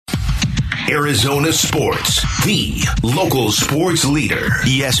Arizona Sports, the local sports leader.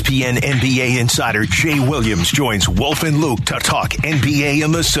 ESPN NBA insider Jay Williams joins Wolf and Luke to talk NBA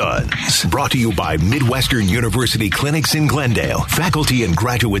and the Suns. Brought to you by Midwestern University Clinics in Glendale. Faculty and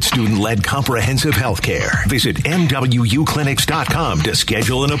graduate student-led comprehensive health care. Visit MWUclinics.com to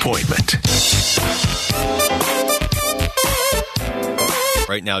schedule an appointment.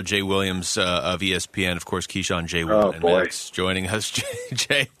 Right now, Jay Williams of ESPN, of course, Keyshawn, JWill, and Max joining us.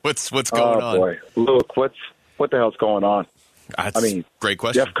 Jay, what's going on? Oh, boy. Luke, what the hell's going on? Great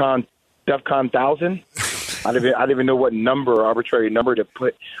question. DEFCON 1,000? I didn't even know what arbitrary number to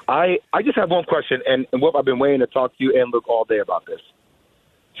put. I just have one question, and what I've been waiting to talk to you and Luke all day about this.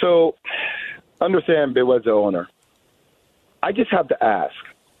 So, understand Bill was the owner. I just have to ask,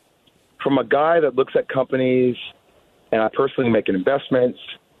 from a guy that looks at companies, and I personally make investments,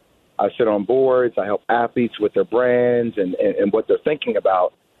 I sit on boards, I help athletes with their brands and what they're thinking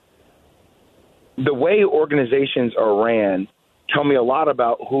about. The way organizations are ran tell me a lot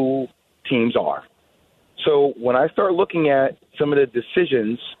about who teams are. So when I start looking at some of the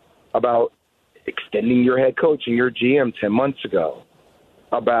decisions about extending your head coach and your GM 10 months ago,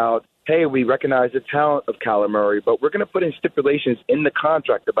 about, hey, we recognize the talent of Kyler Murray, but we're going to put in stipulations in the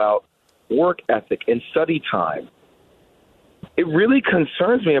contract about work ethic and study time. It really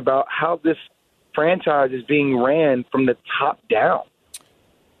concerns me about how this franchise is being ran from the top down.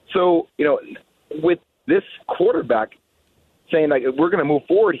 So, with this quarterback saying, like, we're going to move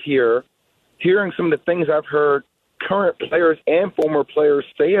forward here, hearing some of the things I've heard current players and former players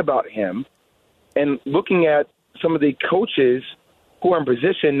say about him, and looking at some of the coaches who are in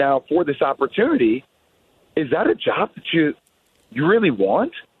position now for this opportunity, is that a job that you really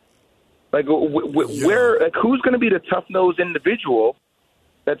want? Like, who's going to be the tough-nosed individual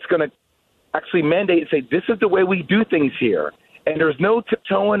that's going to actually mandate and say, this is the way we do things here, and there's no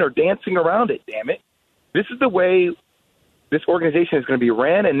tiptoeing or dancing around it, damn it. This is the way this organization is going to be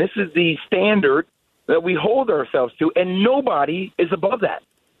ran, and this is the standard that we hold ourselves to, and nobody is above that.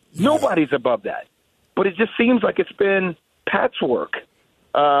 Nobody's above that. But it just seems like it's been patchwork.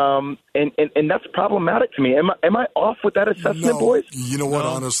 And that's problematic to me. Am I off with that assessment, boys? You know what,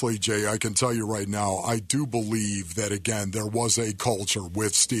 honestly, Jay, I can tell you right now, I do believe that, again, there was a culture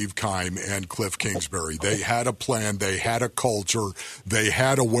with Steve Keim and Cliff Kingsbury. They had a plan. They had a culture. They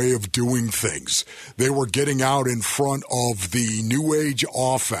had a way of doing things. They were getting out in front of the new age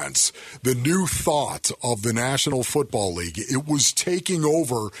offense, the new thought of the National Football League. It was taking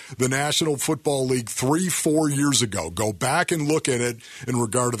over the National Football League 3-4 years ago. Go back and look at it in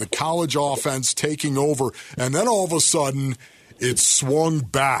regard to the college offense taking over, and then all of a sudden it swung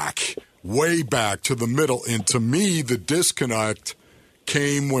back, way back to the middle. And to me, the disconnect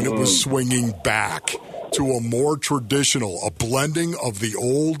came when it was swinging back to a more traditional, a blending of the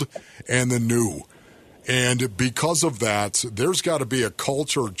old and the new. And because of that, there's got to be a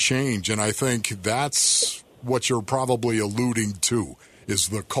culture change, and I think that's what you're probably alluding to, is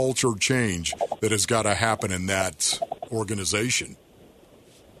the culture change that has got to happen in that organization.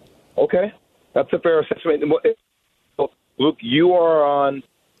 Okay, that's a fair assessment. Luke, you are on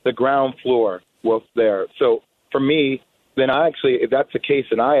the ground floor there. So for me, then if that's the case,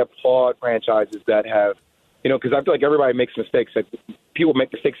 then I applaud franchises that have, because I feel like everybody makes mistakes. Like, people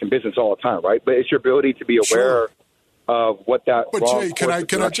make mistakes in business all the time, right? But it's your ability to be aware of what that. But Jay, can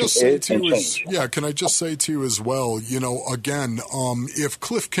I just say to you can I just say to you as well? Again, if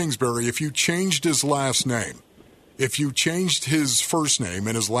Cliff Kingsbury, if you changed his last name. If you changed his first name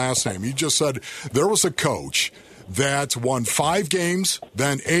and his last name, you just said there was a coach that won 5 games,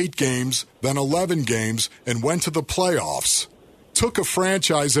 then 8 games, then 11 games, and went to the playoffs, took a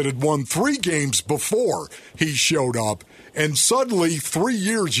franchise that had won 3 games before he showed up, and suddenly 3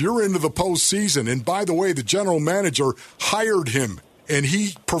 years you're into the postseason. And by the way, the general manager hired him, and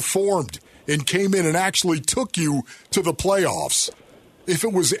he performed and came in and actually took you to the playoffs. If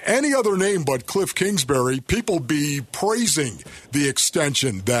it was any other name but Cliff Kingsbury, people would be praising the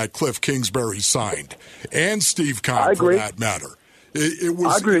extension that Cliff Kingsbury signed, and Steve Keim for that matter. It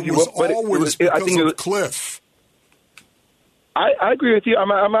was, I agree with you, but always because of Cliff. I agree with you. I'm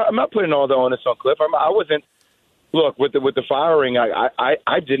not putting all the onus on Cliff. I wasn't. Look, with the firing,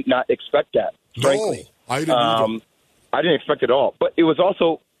 I did not expect that. Frankly, no, I didn't. I didn't expect it at all. But it was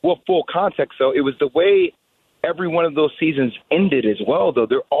also full context. So it was the way every one of those seasons ended as well, though.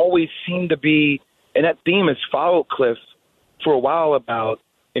 There always seemed to be, and that theme has followed Cliff for a while about,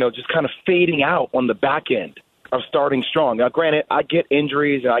 just kind of fading out on the back end of starting strong. Now, granted, I get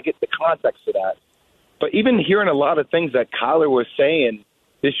injuries and I get the context of that. But even hearing a lot of things that Kyler was saying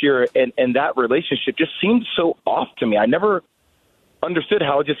this year and that relationship just seemed so off to me. I never understood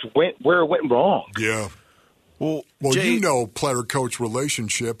how it just went where it went wrong. Yeah. Well, Jay, you know player-coach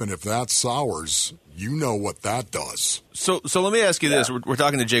relationship, and if that sours, you know what that does. So let me ask you this. We're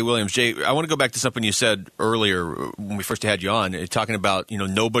talking to Jay Williams. Jay, I want to go back to something you said earlier when we first had you on, talking about,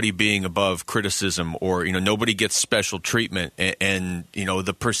 nobody being above criticism or, nobody gets special treatment and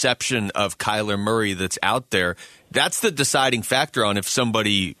the perception of Kyler Murray that's out there. That's the deciding factor on if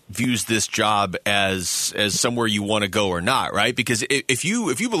somebody views this job as somewhere you want to go or not, right? Because if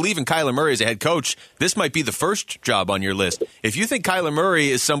you believe in Kyler Murray as a head coach, this might be the first job on your list. If you think Kyler Murray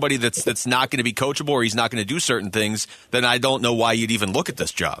is somebody that's not going to be coachable or he's not going to do certain things, then I don't know why you'd even look at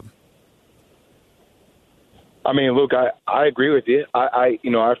this job. I mean, look, I agree with you. I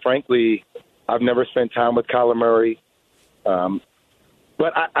frankly, I've never spent time with Kyler Murray,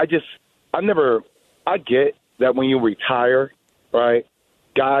 but I get that when you retire, right,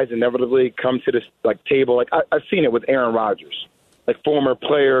 guys inevitably come to this table. I've seen it with Aaron Rodgers. Former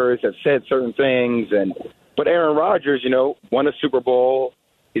players have said certain things, but Aaron Rodgers, won a Super Bowl.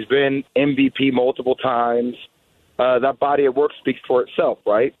 He's been MVP multiple times. That body of work speaks for itself,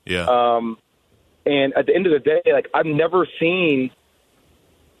 right? Yeah. And at the end of the day, I've never seen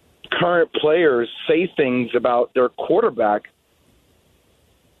current players say things about their quarterback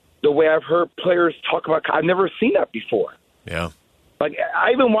the way I've heard players talk about. I've never seen that before. Yeah.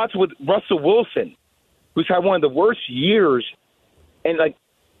 I even watched with Russell Wilson, who's had one of the worst years, and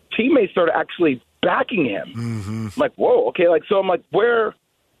teammates started actually backing him. Mm-hmm. I'm like, whoa, okay. So I'm like, where?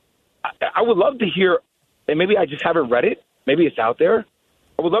 I would love to hear, and maybe I just haven't read it. Maybe it's out there.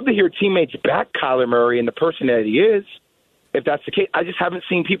 I would love to hear teammates back Kyler Murray and the person that he is. If that's the case, I just haven't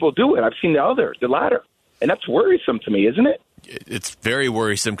seen people do it. I've seen the latter. And that's worrisome to me, isn't it? It's very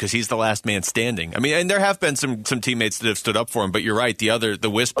worrisome because he's the last man standing. I mean, and there have been some teammates that have stood up for him, but you're right. The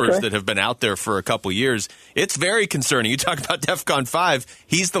whispers that have been out there for a couple years, it's very concerning. You talk about DEFCON 5.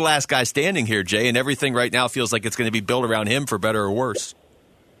 He's the last guy standing here, Jay, and everything right now feels like it's going to be built around him for better or worse.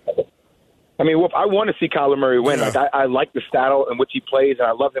 I mean, I want to see Kyler Murray win. Yeah. I like the style in which he plays, and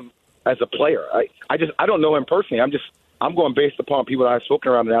I love him as a player. I don't know him personally. I'm going based upon people that I've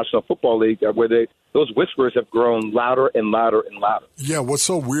spoken around the National Football League where those whispers have grown louder and louder and louder. Yeah, what's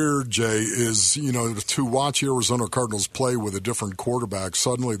so weird, Jay, is, to watch Arizona Cardinals play with a different quarterback,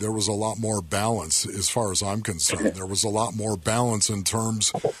 suddenly there was a lot more balance as far as I'm concerned. There was a lot more balance in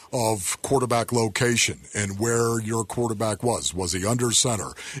terms of quarterback location and where your quarterback was. Was he under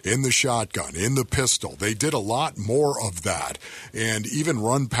center, in the shotgun, in the pistol? They did a lot more of that. And even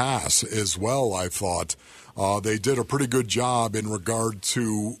run pass as well, I thought. They did a pretty good job in regard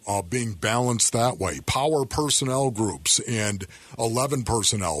to being balanced that way. Power personnel groups and 11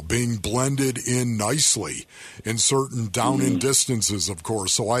 personnel being blended in nicely in certain down-in distances, of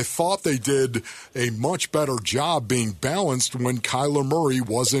course. So I thought they did a much better job being balanced when Kyler Murray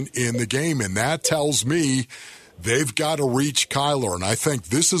wasn't in the game. And that tells me they've got to reach Kyler. And I think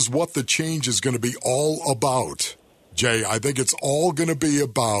this is what the change is going to be all about, Jay. I think it's all going to be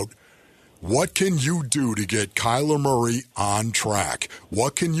about what can you do to get Kyler Murray on track?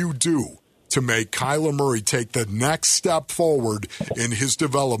 What can you do to make Kyler Murray take the next step forward in his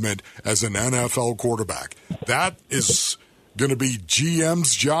development as an NFL quarterback? That is going to be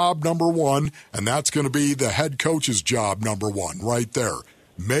GM's job number one, and that's going to be the head coach's job number one right there.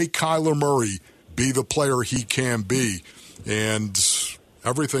 Make Kyler Murray be the player he can be, and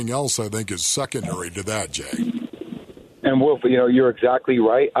everything else I think is secondary to that, Jay. And Wolf, you're exactly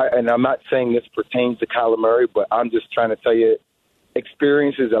right. And I'm not saying this pertains to Kyler Murray, but I'm just trying to tell you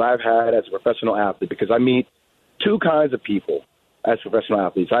experiences that I've had as a professional athlete, because I meet two kinds of people as professional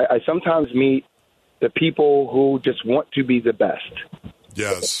athletes. I sometimes meet the people who just want to be the best.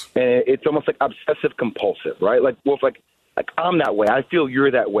 Yes. And it's almost like obsessive compulsive, right? Wolf, I'm that way. I feel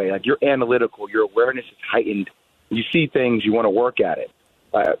you're that way. You're analytical. Your awareness is heightened. You see things, you want to work at it.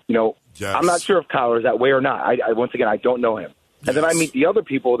 Yes. I'm not sure if Kyler is that way or not. I once again, I don't know him. And then I meet the other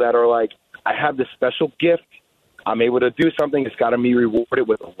people that are like, I have this special gift. I'm able to do something. It's got to be rewarded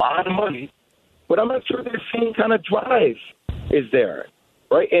with a lot of money. But I'm not sure the same kind of drive is there,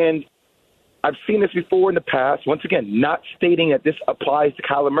 right? And I've seen this before in the past. Once again, not stating that this applies to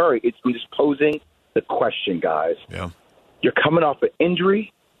Kyler Murray. I'm just posing the question, guys. Yeah. You're coming off an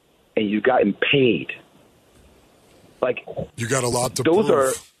injury, and you've gotten paid. You got a lot to those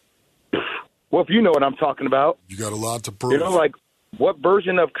prove. Well, if you know what I'm talking about. You got a lot to prove. What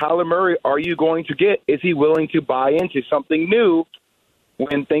version of Kyler Murray are you going to get? Is he willing to buy into something new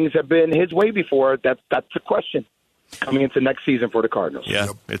when things have been his way before? That's the question coming into next season for the Cardinals. Yeah,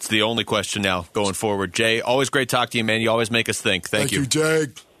 It's the only question now going forward. Jay, always great talk to you, man. You always make us think. Thank you. Thank you,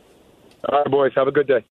 Jay. All right, boys. Have a good day.